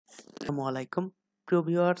আসসালামু আলাইকুম প্রিয়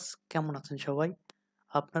ভিউয়ার্স, কেমন আছেন সবাই?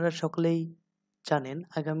 আপনারা সকলেই জানেন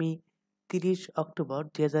আগামী 30 অক্টোবর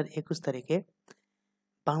 2021 তারিখে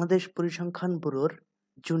বাংলাদেশ পরিসংখ্যান ব্যুরোর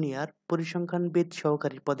জুনিয়র পরিসংখ্যানবিদ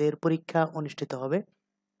সহকারী পদের পরীক্ষা অনুষ্ঠিত হবে।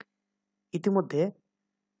 ইতিমধ্যে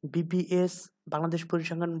বিবিএস বাংলাদেশ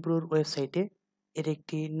পরিসংখ্যান ব্যুরোর ওয়েবসাইটে এর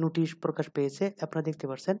একটি নোটিশ প্রকাশ পেয়েছে। আপনারা দেখতে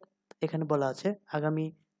পাচ্ছেন, এখানে বলা আছে আগামী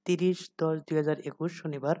 30-10-2021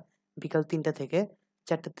 শনিবার বিকাল 3টা থেকে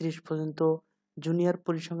 4:30 পর্যন্ত জুনিয়র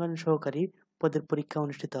পরিসংখ্যান সহকারী পদের পরীক্ষা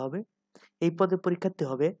অনুষ্ঠিত হবে। এই পদে পরীক্ষার্থী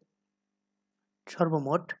হবে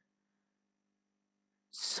সর্বমোট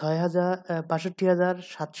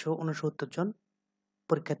 62,769 জন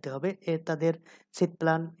পরীক্ষার্থী হবে। তাদের সিট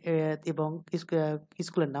প্ল্যান এবং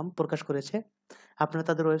স্কুলের নাম প্রকাশ করেছে। আপনারা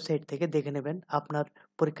তাদের ওয়েবসাইট থেকে দেখে নেবেন আপনার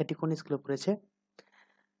পরীক্ষাটি কোন স্কুলে পড়েছে।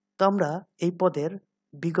 তো আমরা এই পদের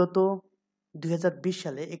বিগত 2020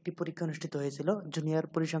 সালে একটি পরীক্ষা অনুষ্ঠিত হয়েছিল জুনিয়র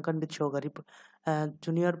পরিসংখ্যানবিদ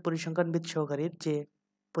সহকারীর যে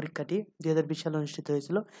পরীক্ষাটি 2020 সালে অনুষ্ঠিত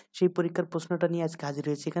হয়েছিল, সেই পরীক্ষার প্রশ্নটা নিয়ে আজকে হাজির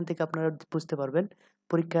হয়েছে। এখান থেকে আপনারা বুঝতে পারবেন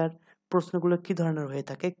পরীক্ষার প্রশ্নগুলো কি ধরনের হয়ে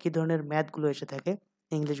থাকে, কি ধরনের ম্যাথগুলো এসে থাকে,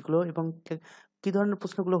 ইংলিশগুলো, এবং কি ধরনের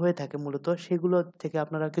প্রশ্নগুলো হয়ে থাকে মূলত, সেগুলো থেকে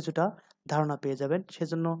আপনারা কিছুটা ধারণা পেয়ে যাবেন।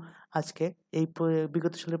 সেজন্য আজকে এই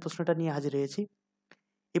বিগত সালের প্রশ্নটা নিয়ে হাজির হয়েছি।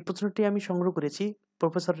 এই প্রশ্নটি আমি সংগ্রহ করেছি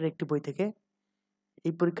প্রফেসরের একটি বই থেকে।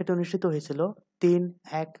 এই পরীক্ষাটি অনুষ্ঠিত হয়েছিল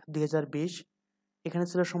 3-1-2020। এখানে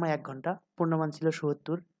ছিল সময় 1 ঘন্টা, পূর্ণমান ছিল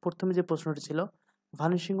 ৭০। প্রথমে যে প্রশ্নটি ছিল,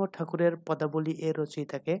 ভানুসিংহ ঠাকুরের পদাবলী এর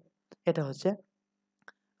রচয়িতাকে? এটা হচ্ছে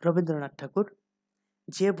রবীন্দ্রনাথ ঠাকুর।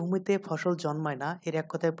 যে ভূমিতে ফসল জন্মায় না এর এক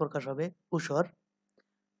কথায় প্রকাশ হবে ঊষর।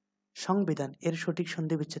 সংবিধান এর সঠিক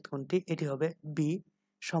সন্ধি বিচ্ছেদ কোনটি? এটি হবে বি,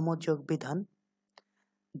 সমযোগ বিধান।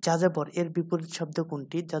 যাযাবর এর বিপরীত শব্দ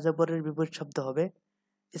কোনটি? যাযাবরের বিপরীত শব্দ হবে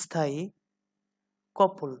স্থায়ী।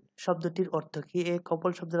 কপল শব্দটির অর্থ কি?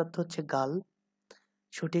 কপল শব্দের অর্থ হচ্ছে গাল।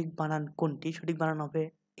 সঠিক বানান কোনটি? সঠিক বানান হবে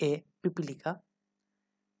এ, পিপীলিকা।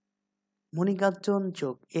 মণিকাঞ্চন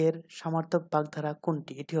যোগ এর সমার্থক বাগধারা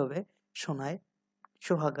কোনটি? এটি হবে সোনায়,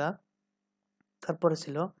 সোহাগা। তারপরে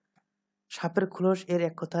ছিল সাপের খোলস এর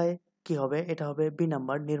এক কথায় কি হবে? এটা হবে বি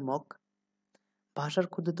নাম্বার, নির্মক। ভাষার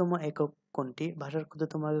ক্ষুদ্রতম একক কোনটি? ভাষার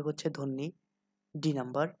ক্ষুদ্রতম একক হচ্ছে ধ্বনি, ডি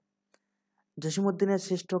নাম্বার। জসীমউদ্দিনের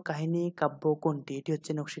শ্রেষ্ঠ কাহিনী কাব্য কোনটি? এটি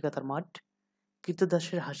হচ্ছে নকশিকাঁথার মাঠ।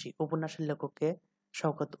 কৃতদাসের হাসি উপন্যাসের লেখককে?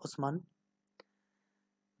 শওকত ওসমান।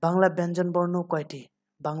 বাংলা ব্যঞ্জন বর্ণ কয়টি?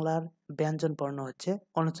 বাংলার ব্যঞ্জন বর্ণ হচ্ছে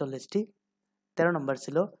 39টি। 13 নম্বর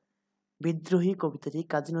ছিল বিদ্রোহী কবিতাটি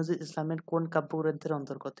কাজী নজরুল ইসলামের কোন কাব্যগ্রন্থের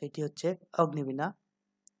অন্তর্গত? এটি হচ্ছে অগ্নিবীণা।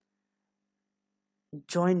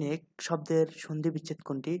 জৈনিক শব্দের সন্ধি বিচ্ছেদ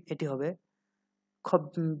কোনটি? এটি হবে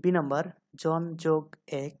বি নাম্বার, জন যোগ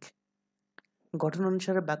এক। গঠন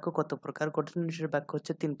অনুসারে বাক্য কত প্রকার? গঠন অনুসারে বাক্য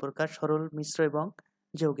হচ্ছে 3 প্রকার, সরল, মিশ্র এবং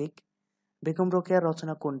যৌগিক। বেগম রোকেয়ার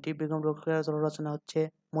রচনা কোনটি? বেগম রোকেয়ার রচনা হচ্ছে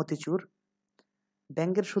মতিচুর।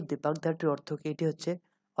 ব্যঙ্গের শুদ্ধি বাগধারাটির অর্থ কি? এটি হচ্ছে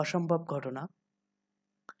অসম্ভব ঘটনা।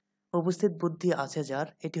 উপস্থিত বুদ্ধি আছে যার?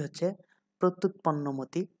 এটি হচ্ছে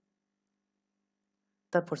প্রত্যুৎপন্নমতি।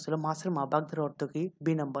 তারপর ছিল মাছের মা বাগধারার অর্থ কি?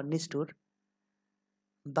 বি নাম্বার, নিষ্ঠুর।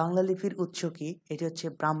 বাংলা লিপির উৎস কি? এটি হচ্ছে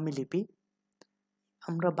ব্রাহ্মী লিপি।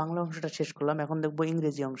 আমরা বাংলা অংশটা শেষ করলাম, এখন দেখবো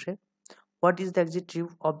ইংরেজি অংশে। What is the adjective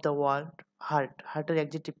of the word heart? হার্টের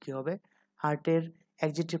অ্যাডজেক্টিভ কি হবে? হার্টের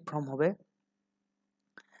অ্যাডজেক্টিভ ফর্ম হবে,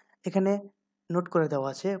 এখানে নোট করে দেওয়া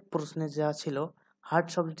আছে প্রশ্নে যা ছিল। হার্ট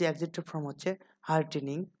শব্দটি অ্যাডজেক্টিভ ফর্ম হচ্ছে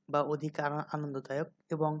হার্টেনিং বা অধিক আনন্দদায়ক,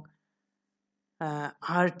 এবং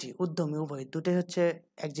হার্টি উদ্যমী, উভয় দুটোই হচ্ছে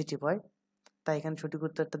অ্যাডজেক্টিভ হয়, তাই এখানে সঠিক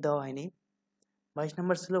উত্তরটা দেওয়া হয়নি। 22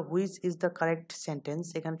 নম্বর ছিল which is the correct sentence?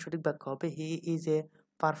 এখানে সঠিক বাক্য হবে হি ইজ এ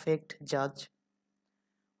পারফেক্ট জাজ।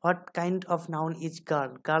 What kind of noun is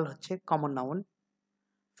girl? Girl হচ্ছে common noun.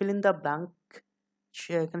 Fill in the blank,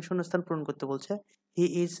 এখানে শূন্যস্থান পূরণ করতে বলছে। He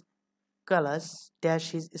is class dash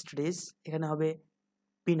his studies, এখানে হবে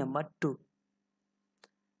B number 2।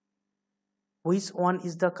 Which one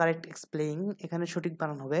is the correct এক্সপ্লেইং? এখানে সঠিক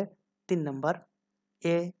বানান হবে 3 number,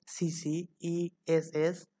 A C C E S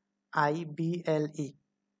S I B L ই,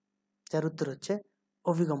 যার উত্তর হচ্ছে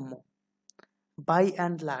অভিগম্য। বাই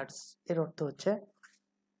অ্যান্ড লার্জ এর অর্থ হচ্ছে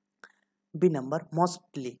B number,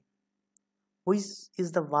 mostly. Which is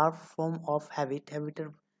the verb form of habit? হ্যাবিটের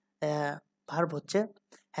verb হচ্ছে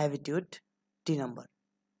হ্যাবিটিউড, ডি নাম্বার।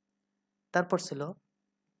 তারপর ছিল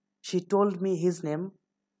she told me his name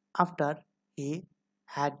after he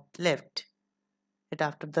had left, এটা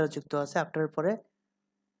আফটার দ্বারা যুক্ত আছে, আফটারের পরে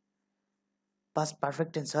পাস্ট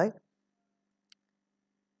পারফেক্ট টেন্স হয়।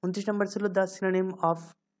 29 নম্বর ছিল দ্য সিনোনিম অফ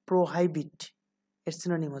প্রোহাইবিট, এর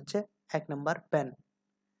সিনোনিম হচ্ছে 1 number, ban.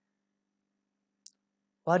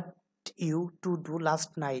 What you to do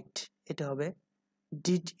last night? এটা হবে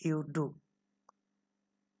did you do.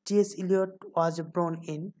 T.S.. Eliot was born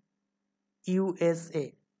in USA.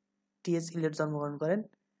 T.S.. Eliot জন্মগ্রহণ করেন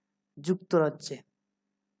যুক্তরাজ্যে।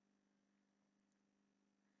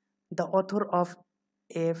 The author of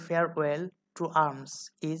a farewell to arms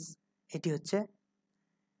is, এটি হচ্ছে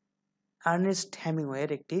Ernst হেমিংওয়ের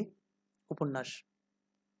একটি উপন্যাস।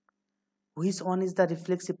 Which one is the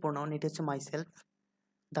reflexive pronoun, এটি হচ্ছে myself.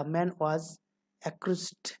 The man was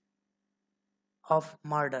accused of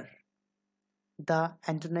murder. The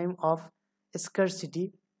অ্যান্টোনাইম of scarcity,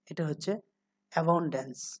 এটা হচ্ছে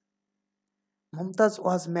অ্যাবাউন্ডেন্স। Mumtaz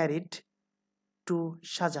was married to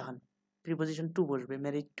Shahjahan, preposition two বসবে,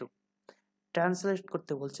 ম্যারিড টু। ট্রান্সলেট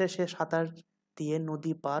করতে বলছে সে সাঁতার দিয়ে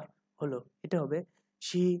নদী পার হলো, এটা হবে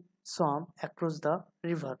she swamp across the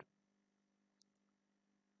river.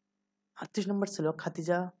 38 নম্বর ছিল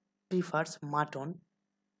Khadija prefers mutton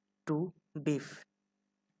two beef.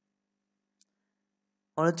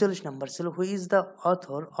 39 নম্বর ছিল who is the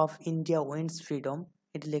author of India wins freedom,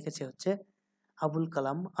 এটি লিখেছে হচ্ছে আবুল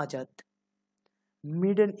কালাম আজাদ।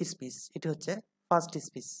 মিডেন স্পিচ, এটি হচ্ছে ফার্স্ট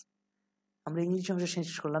স্পিচ। আমরা ইংলিশ অংশে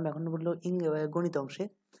শেষ করলাম, এখন বললো গণিত অংশে।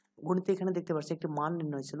 গণিতে এখানে দেখতে পাচ্ছি একটি মান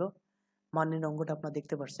নির্ণয় ছিল, মান নির্ণয় অঙ্কটা আপনারা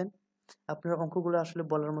দেখতে পাচ্ছেন। আপনার অঙ্কগুলো আসলে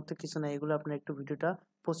বলার মতো কিছু নাই, এগুলো আপনার একটু ভিডিওটা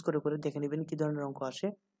পোস্ট করে করে দেখে নেবেন কি ধরনের অঙ্ক আসে।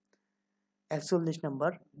 41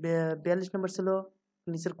 নম্বর। 42 নম্বর ছিল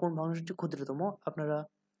নিচের কোন ভগ্নাংশটি ক্ষুদ্রতম, আপনারা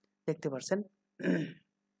দেখতে পাচ্ছেন।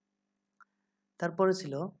 তারপরে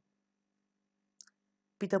ছিল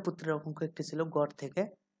পিতা পুত্রের অঙ্ক একটি ছিল গড় থেকে,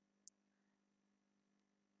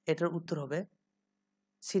 এটার উত্তর হবে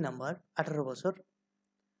সি নাম্বার 18 বছর।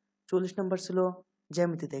 40 নম্বর ছিল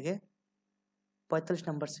জ্যামিতি থেকে। 45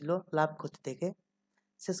 নম্বর ছিল লাভ ক্ষতি থেকে।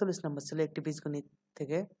 46 নম্বর ছিল একটি বীজগণিত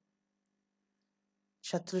থেকে।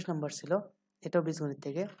 47 নম্বর ছিল এটাও বীজগণিত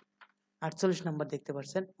থেকে। 48 নম্বর দেখতে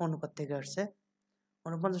পাচ্ছেন অনুপাত থেকে আসছে।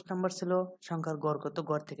 49 নম্বর ছিল সংখ্যার গড় কত,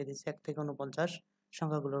 গড় থেকে দিয়েছে 1 থেকে 49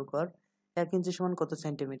 সংখ্যাগুলোর গড়। 1 ইঞ্চি সমান কত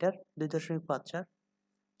সেন্টিমিটার, 2.54।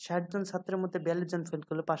 60 জন ছাত্রের মধ্যে 42 জন ফেল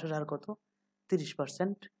করলে পাশের হার কত,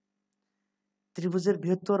 30%। ত্রিভুজের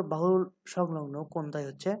বৃহত্তর বাহুর সংলগ্ন কোণদ্বয়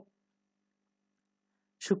হচ্ছে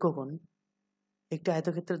সূক্ষ্মকোণ। একটি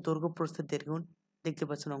আয়তক্ষেত্রের দৈর্ঘ্য প্রস্থের দ্বিগুণ, দেখতে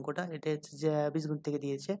পাচ্ছেন অঙ্কটা, এটা হচ্ছে যে বীজগণিত থেকে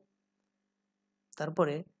দিয়েছে।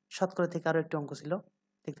 তারপরে শতকরা থেকে আরো একটি অঙ্ক ছিল,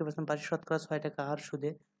 দেখতে পাচ্ছেন 22 শতকরা 6 টাকা হার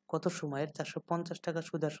সুদে কত সময়ের 450 টাকা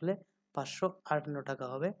সুদ আসলে 558 টাকা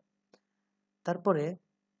হবে। তারপরে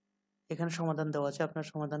এখানে সমাধান দেওয়া আছে, আপনার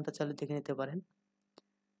সমাধানটা চালিয়ে দেখে নিতে পারেন।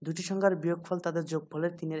 দুটি সংখ্যার বিয়োগফল তাদের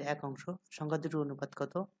যোগফলের 3/1 সংখ্যা দুটির অনুপাত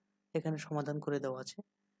কত, এখানে সমাধান করে দেওয়া আছে,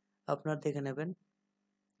 আপনারা দেখে নেবেন।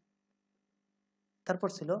 তারপর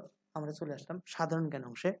ছিল আমরা চলে আসলাম সাধারণ জ্ঞান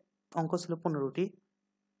অংশে। অঙ্ক ছিল 15টি।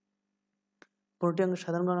 15টি অঙ্ক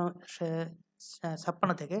সাধারণ জ্ঞান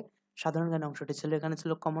 56 থেকে সাধারণ জ্ঞান অংশটি ছিল। এখানে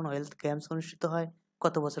ছিল কমনওয়েলথ গেমস অনুষ্ঠিত হয়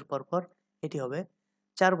কত বছর পর পর, এটি হবে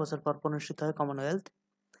 4 বছর পর পর অনুষ্ঠিত হয় কমনওয়েলথ।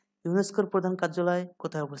 ইউনেস্কোর প্রধান কার্যালয়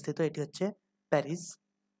কোথায় অবস্থিত, এটি হচ্ছে প্যারিস।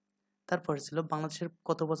 তারপরে ছিল বাংলাদেশের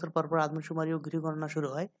কত বছর পর পর আদমশুমারি ও গৃহগণনা শুরু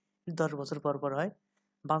হয়, 10 বছর পর পর হয়।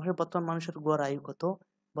 বাংলাদেশের বর্তমান মানুষের গড় আয়ু কত,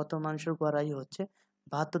 বর্তমান মানুষের গড় আয়ু হচ্ছে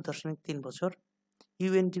 72.3 বছর।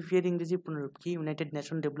 ইউএনডিপি এর ইংরেজি পুনরূপ কি, ইউনাইটেড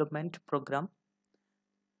নেশন ডেভেলপমেন্ট প্রোগ্রাম।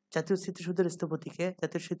 জাতীয় স্মৃতিসৌধের স্থপতিকে,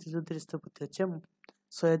 জাতীয় স্মৃতিসৌধের স্থপতি হচ্ছে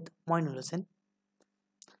সৈয়দ মঈনুল হোসেন।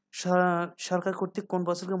 সরকার কর্তৃক কোন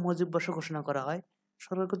বছরকে মুজিব বর্ষ ঘোষণা করা হয়,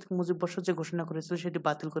 সরকার কর্তৃক মুজিব বর্ষ যে ঘোষণা করেছিল সেটি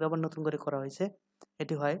বাতিল করে আবার নতুন করে করা হয়েছে,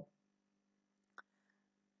 এটি হয়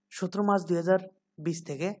 17 মার্চ 2020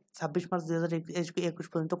 থেকে 26 মার্চ 2021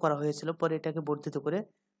 পর্যন্ত করা হয়েছিল, পরে এটাকে বর্ধিত করে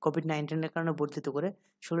কোভিড-19 কারণে বর্ধিত করে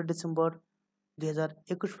 16 ডিসেম্বর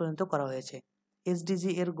 2021 পর্যন্ত করা হয়েছে। এসডিজি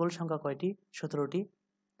এর গোল সংখ্যা কয়টি, 17টি।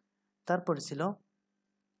 তারপরে ছিল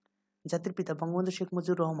জাতির পিতা বঙ্গবন্ধু শেখ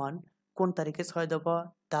মুজিবুর রহমান কোন তারিখে 6 দফা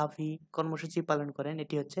দাবি কর্মসূচি পালন করেন,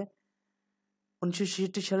 এটি হচ্ছে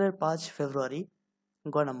 1966 সালের 5 ফেব্রুয়ারি।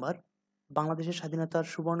 গ নাম্বার বাংলাদেশের স্বাধীনতার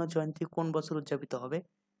সুবর্ণ জয়ন্তী কোন বছর উদযাপিত হবে,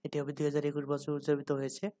 এটি হবে 2021 বছর উদযাপিত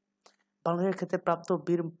হয়েছে। বাংলাদেশের খেতাব প্রাপ্ত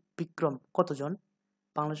বীর বিক্রম কতজন,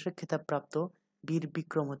 বাংলাদেশের খেতাব প্রাপ্ত বীর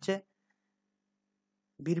বিক্রম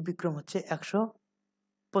হচ্ছে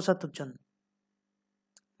 175 জন।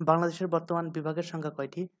 বাংলাদেশের বর্তমান বিভাগের সংখ্যা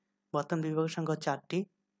কয়টি, বর্তমান বিভাগের সংখ্যা হচ্ছে 8টি।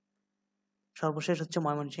 সর্বশেষ হচ্ছে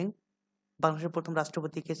ময়মনসিংহ। বাংলাদেশের প্রথম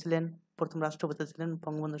রাষ্ট্রপতি কে ছিলেন, প্রথম রাষ্ট্রপতি ছিলেন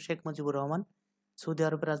বঙ্গবন্ধু শেখ মুজিবুর রহমান। সৌদি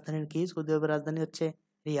আরবের রাজধানী কি, সৌদি আরবের রাজধানী হচ্ছে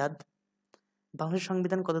রিয়াদ। বাংলাদেশের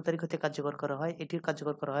সংবিধান কত তারিখ হতে কার্যকর করা হয়, এটির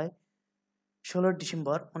কার্যকর করা হয় 16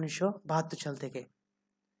 ডিসেম্বর 1972 সাল থেকে।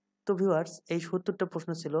 তো ভিউয়ার্স, এই 70টা প্রশ্ন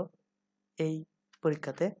ছিল এই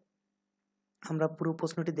পরীক্ষাতে, আমরা পুরো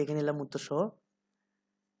প্রশ্নটি দেখে নিলাম উত্তর সহ।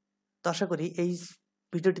 তো আশা করি এই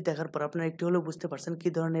ভিডিওটি দেখার পর আপনারা একটু হলেও বুঝতে পারছেন কি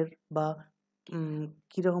ধরনের বা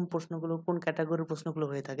কিরকম প্রশ্নগুলো, কোন ক্যাটাগরির প্রশ্নগুলো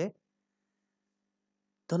হয়ে থাকে।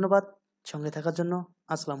 ধন্যবাদ সঙ্গে থাকার জন্য।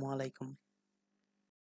 আসসালামু আলাইকুম।